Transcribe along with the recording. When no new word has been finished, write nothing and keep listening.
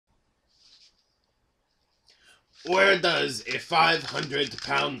Where does a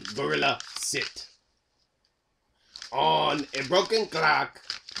 500-pound gorilla sit? On a broken clock.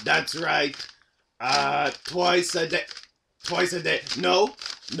 That's right. Twice a day. Twice a day. No,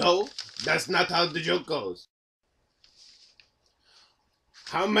 that's not how the joke goes.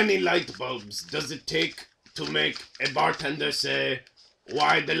 How many light bulbs does it take to make a bartender say,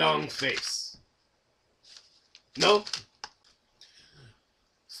 "Why the long face"? No?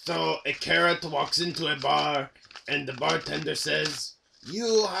 So a carrot walks into a bar and the bartender says,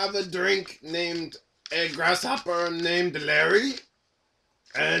 "You have a drink named a grasshopper named Larry?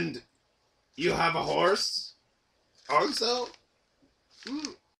 And you have a horse also?"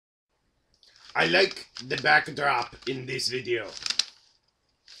 I like the backdrop in this video.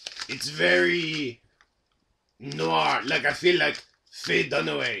 It's very noir. Like, I feel like Faye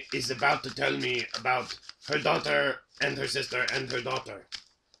Dunaway is about to tell me about her daughter and her sister and her daughter.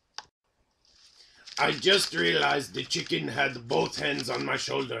 I just realized the chicken had both hands on my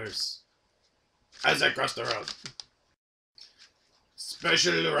shoulders as I crossed the road.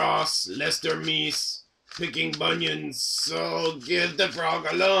 Special Ross, Lester Meese, picking bunions, so give the frog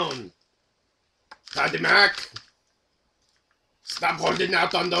alone. Paddy Mac, stop holding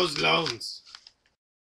out on those loans.